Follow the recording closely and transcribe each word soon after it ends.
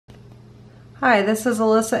Hi, this is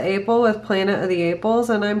Alyssa Apel with Planet of the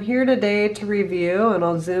Apels, and I'm here today to review, and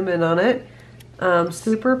I'll zoom in on it,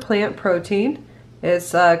 Super Plant Protein.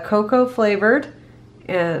 It's cocoa flavored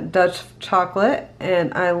and Dutch chocolate,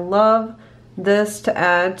 and I love this to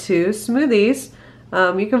add to smoothies.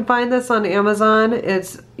 You can find this on Amazon.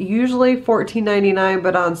 It's usually $14.99,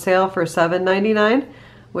 but on sale for $7.99,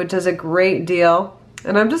 which is a great deal.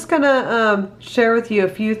 And I'm just gonna share with you a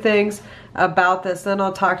few things about this, then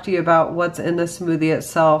I'll talk to you about what's in the smoothie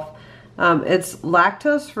itself. It's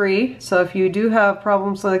lactose free, so if you do have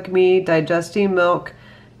problems like me digesting milk,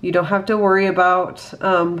 you don't have to worry about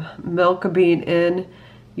milk being in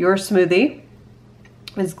your smoothie.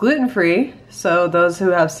 It's gluten free, so those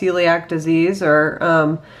who have celiac disease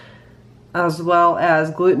or as well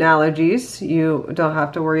as gluten allergies, you don't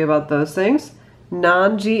have to worry about those things.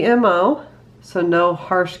 Non-GMO, so no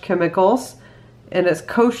harsh chemicals, and it's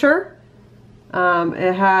kosher.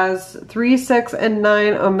 It has 3, 6, and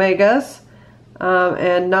 9 omegas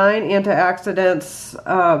and 9 antioxidants,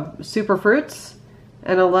 superfruits,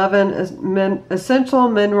 and 11 essential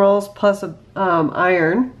minerals plus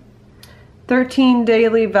iron. 13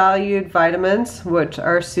 daily valued vitamins, which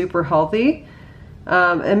are super healthy,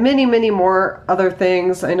 and many, many more other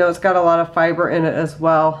things. I know it's got a lot of fiber in it as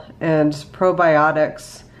well, and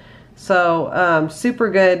probiotics. So super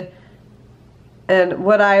good. And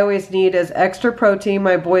what I always need is extra protein.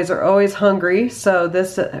 My boys are always hungry, so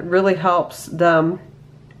this really helps them.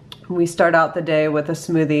 We start out the day with a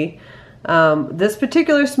smoothie. This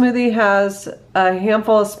particular smoothie has a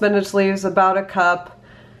handful of spinach leaves, about a cup,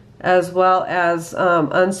 as well as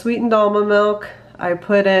unsweetened almond milk. I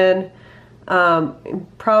put in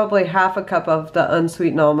probably half a cup of the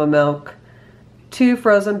unsweetened almond milk, 2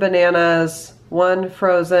 frozen bananas, 1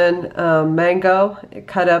 frozen mango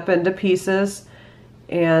cut up into pieces,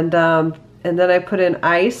 and then I put in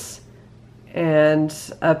ice and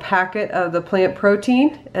a packet of the plant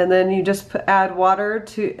protein, and then you just add water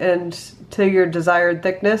to your desired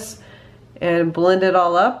thickness and blend it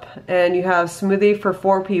all up, and you have smoothie for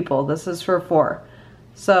 4 people. This is for 4.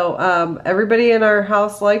 So everybody in our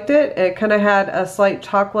house liked it. It kind of had a slight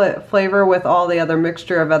chocolate flavor with all the other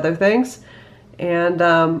mixture of other things, and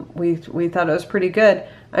we thought it was pretty good.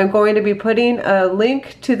 I'm going to be putting a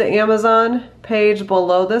link to the Amazon page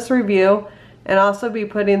below this review, and also be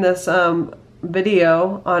putting this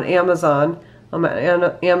video on Amazon, on my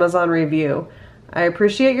Amazon review. I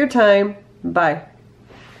appreciate your time. Bye.